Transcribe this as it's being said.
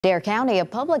Dare County, a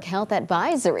public health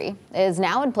advisory is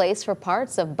now in place for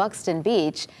parts of Buxton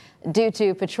Beach due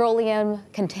to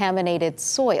petroleum-contaminated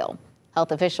soil.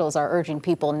 Health officials are urging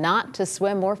people not to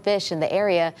swim or fish in the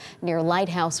area near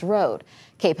Lighthouse Road.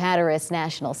 Cape Hatteras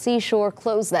National Seashore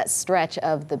closed that stretch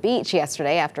of the beach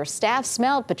yesterday after staff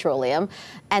smelled petroleum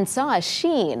and saw a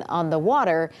sheen on the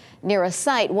water near a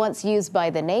site once used by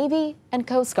the Navy and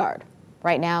Coast Guard.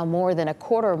 Right now, more than a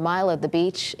quarter mile of the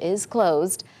beach is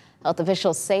closed. Health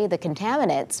officials say the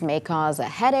contaminants may cause a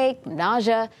headache,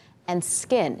 nausea, and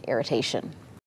skin irritation.